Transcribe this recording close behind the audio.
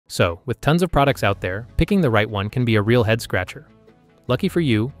So, with tons of products out there, picking the right one can be a real head-scratcher. Lucky for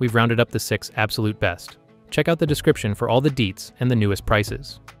you, we've rounded up the 6 absolute best. Check out the description for all the deets and the newest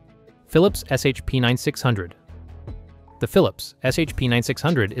prices. Philips SHP9600. The Philips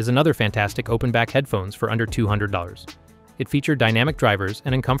SHP9600 is another fantastic open-back headphones for under $200. It featured dynamic drivers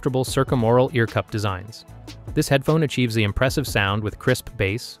and uncomfortable circumaural earcup designs. This headphone achieves the impressive sound with crisp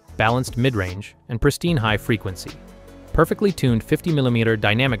bass, balanced mid-range, and pristine high frequency. Perfectly tuned 50mm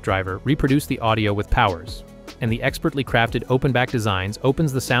dynamic driver reproduce the audio with powers, and the expertly crafted open-back designs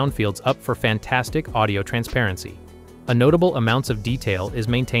opens the sound fields up for fantastic audio transparency. A notable amounts of detail is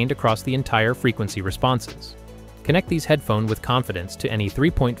maintained across the entire frequency responses. Connect these headphones with confidence to any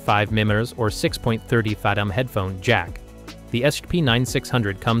 3.5mm or 6.30 FADM headphone jack. The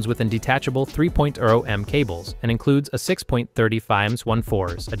SHP9600 comes with a detachable 3.0mm cables and includes a 6.30 FIMS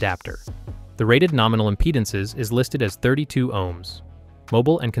 1/4 adapter. The rated nominal impedances is listed as 32 ohms.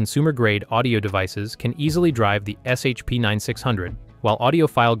 Mobile and consumer-grade audio devices can easily drive the SHP9600, while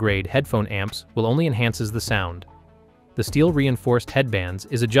audiophile-grade headphone amps will only enhances the sound. The steel-reinforced headbands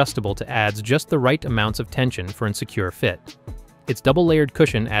is adjustable to adds just the right amounts of tension for a secure fit. Its double-layered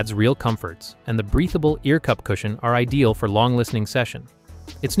cushion adds real comforts, and the breathable earcup cushion are ideal for long listening session.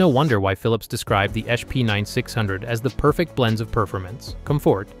 It's no wonder why Philips described the SHP9600 as the perfect blends of performance,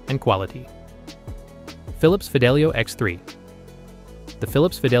 comfort, and quality. Philips Fidelio X3. The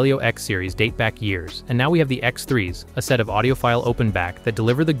Philips Fidelio X series date back years, and now we have the X3s, a set of audiophile open back that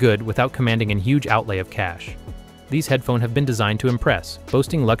deliver the good without commanding a huge outlay of cash. These headphones have been designed to impress,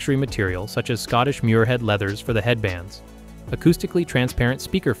 boasting luxury material such as Scottish Muirhead leathers for the headbands, acoustically transparent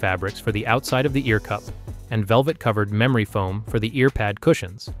speaker fabrics for the outside of the earcup, and velvet-covered memory foam for the earpad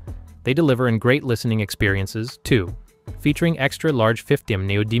cushions. They deliver in great listening experiences, too. Featuring extra-large 50mm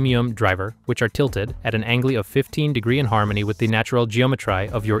neodymium driver, which are tilted at an angle of 15 degrees in harmony with the natural geometry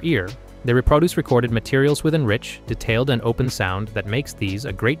of your ear, they reproduce recorded materials with rich, detailed and open sound that makes these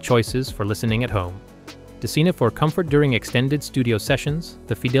a great choices for listening at home. Designed for comfort during extended studio sessions,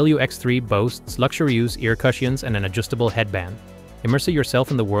 the Fidelio X3 boasts luxurious ear cushions and an adjustable headband. Immerse yourself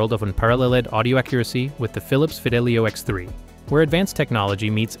in the world of unparalleled audio accuracy with the Philips Fidelio X3, where advanced technology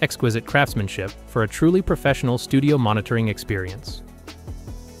meets exquisite craftsmanship for a truly professional studio monitoring experience.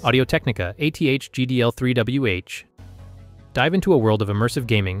 Audio-Technica ATH-GDL3WH. Dive into a world of immersive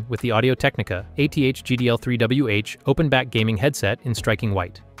gaming with the Audio-Technica ATH-GDL3WH open-back gaming headset in striking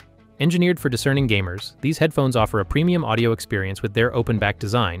white. Engineered for discerning gamers, these headphones offer a premium audio experience with their open-back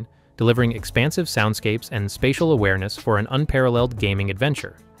design, delivering expansive soundscapes and spatial awareness for an unparalleled gaming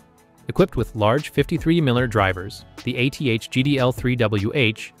adventure. Equipped with large 53mm drivers, the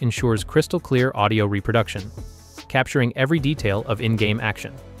ATH-GDL3WH ensures crystal-clear audio reproduction, capturing every detail of in-game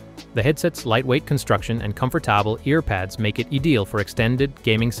action. The headset's lightweight construction and comfortable ear pads make it ideal for extended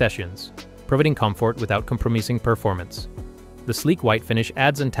gaming sessions, providing comfort without compromising performance. The sleek white finish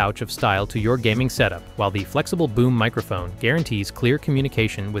adds a touch of style to your gaming setup, while the flexible boom microphone guarantees clear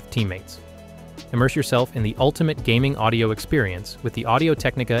communication with teammates. Immerse yourself in the ultimate gaming audio experience with the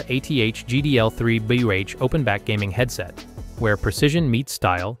Audio-Technica ATH-GDL3WH open-back gaming headset, where precision meets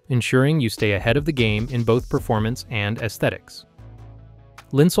style, ensuring you stay ahead of the game in both performance and aesthetics.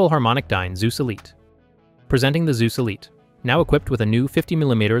 Linsoul HarmonicDyne Zeus Elite. Presenting the Zeus Elite, now equipped with a new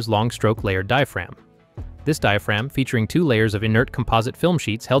 50mm long stroke layered diaphragm. This diaphragm, featuring 2 layers of inert composite film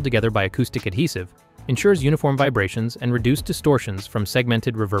sheets held together by acoustic adhesive, ensures uniform vibrations and reduced distortions from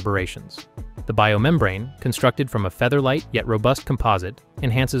segmented reverberations. The biomembrane, constructed from a feather-light yet robust composite,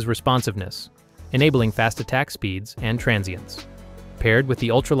 enhances responsiveness, enabling fast attack speeds and transients. Paired with the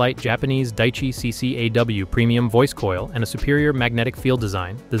ultralight Japanese Daichi CCAW premium voice coil and a superior magnetic field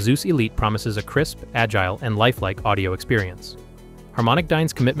design, the Zeus Elite promises a crisp, agile, and lifelike audio experience.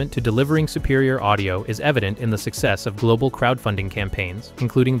 HarmonicDyne's commitment to delivering superior audio is evident in the success of global crowdfunding campaigns,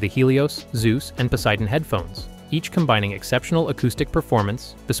 including the Helios, Zeus, and Poseidon headphones, each combining exceptional acoustic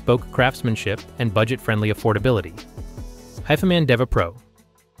performance, bespoke craftsmanship, and budget-friendly affordability. HIFIMAN Deva-Pro.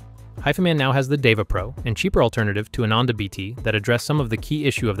 HIFIMAN now has the Deva-Pro, a cheaper alternative to an Onda BT that address some of the key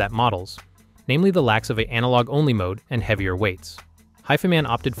issue of that models, namely the lacks of an analog-only mode and heavier weights. HIFIMAN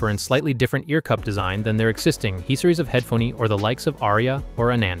opted for a slightly different earcup design than their existing He-series of headphone or the likes of Aria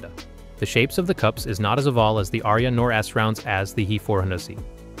or Ananda. The shapes of the cups is not as oval as the Aria nor as round as the He-400C.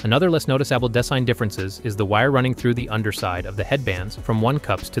 Another less noticeable design differences is the wire running through the underside of the headbands from one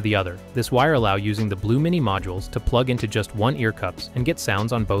cups to the other. This wire allow using the Blue Mini modules to plug into just one ear cups and get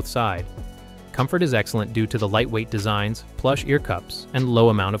sounds on both sides. Comfort is excellent due to the lightweight designs, plush ear cups, and low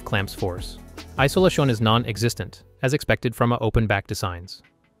amount of clamps force. Isolation is non-existent, as expected from open back designs.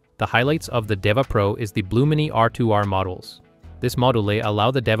 The highlights of the Deva-Pro is the Blue Mini R2R models. This module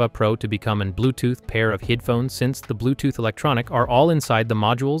allows the Deva-Pro to become a Bluetooth pair of headphones since the Bluetooth electronic are all inside the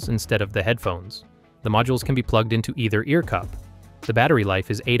modules instead of the headphones. The modules can be plugged into either earcup. The battery life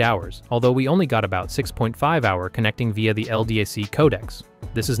is 8 hours, although we only got about 6.5 hours connecting via the LDAC codecs.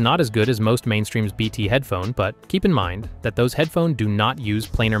 This is not as good as most mainstream's BT headphone, but keep in mind that those headphones do not use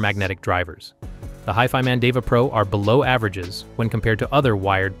planar magnetic drivers. The HIFIMAN Deva-Pro are below averages when compared to other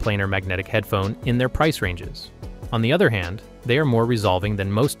wired planar magnetic headphone in their price ranges. On the other hand, they are more resolving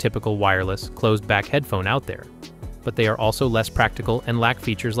than most typical wireless closed-back headphone out there. But they are also less practical and lack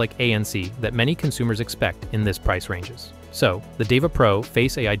features like ANC that many consumers expect in this price ranges. So, the Deva-Pro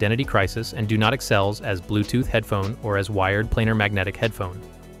face an identity crisis and do not excel as Bluetooth headphone or as wired planar magnetic headphone.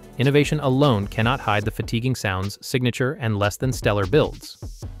 Innovation alone cannot hide the fatiguing sounds, signature, and less than stellar builds.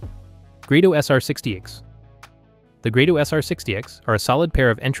 GRADO SR60x. The GRADO SR60x are a solid pair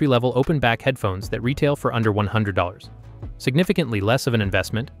of entry-level open-back headphones that retail for under $100. Significantly less of an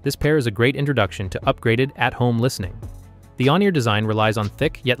investment, this pair is a great introduction to upgraded at-home listening. The on-ear design relies on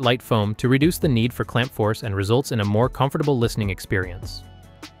thick yet light foam to reduce the need for clamp force and results in a more comfortable listening experience.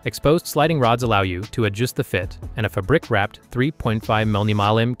 Exposed sliding rods allow you to adjust the fit, and a fabric-wrapped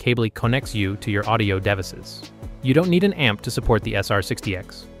 3.5mm cable connects you to your audio devices. You don't need an amp to support the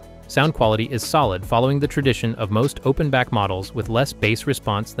SR60x. Sound quality is solid following the tradition of most open-back models with less bass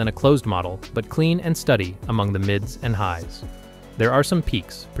response than a closed model, but clean and steady among the mids and highs. There are some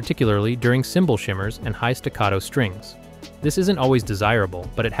peaks, particularly during cymbal shimmers and high staccato strings. This isn't always desirable,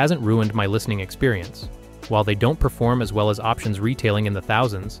 but it hasn't ruined my listening experience. While they don't perform as well as options retailing in the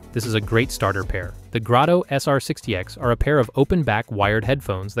thousands, this is a great starter pair. The GRADO SR60x are a pair of open-back wired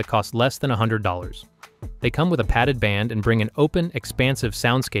headphones that cost less than $100. They come with a padded band and bring an open, expansive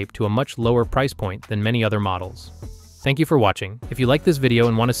soundscape to a much lower price point than many other models. Thank you for watching. If you like this video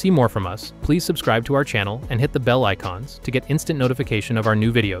and want to see more from us, please subscribe to our channel and hit the bell icons to get instant notification of our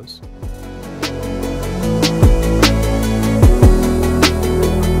new videos.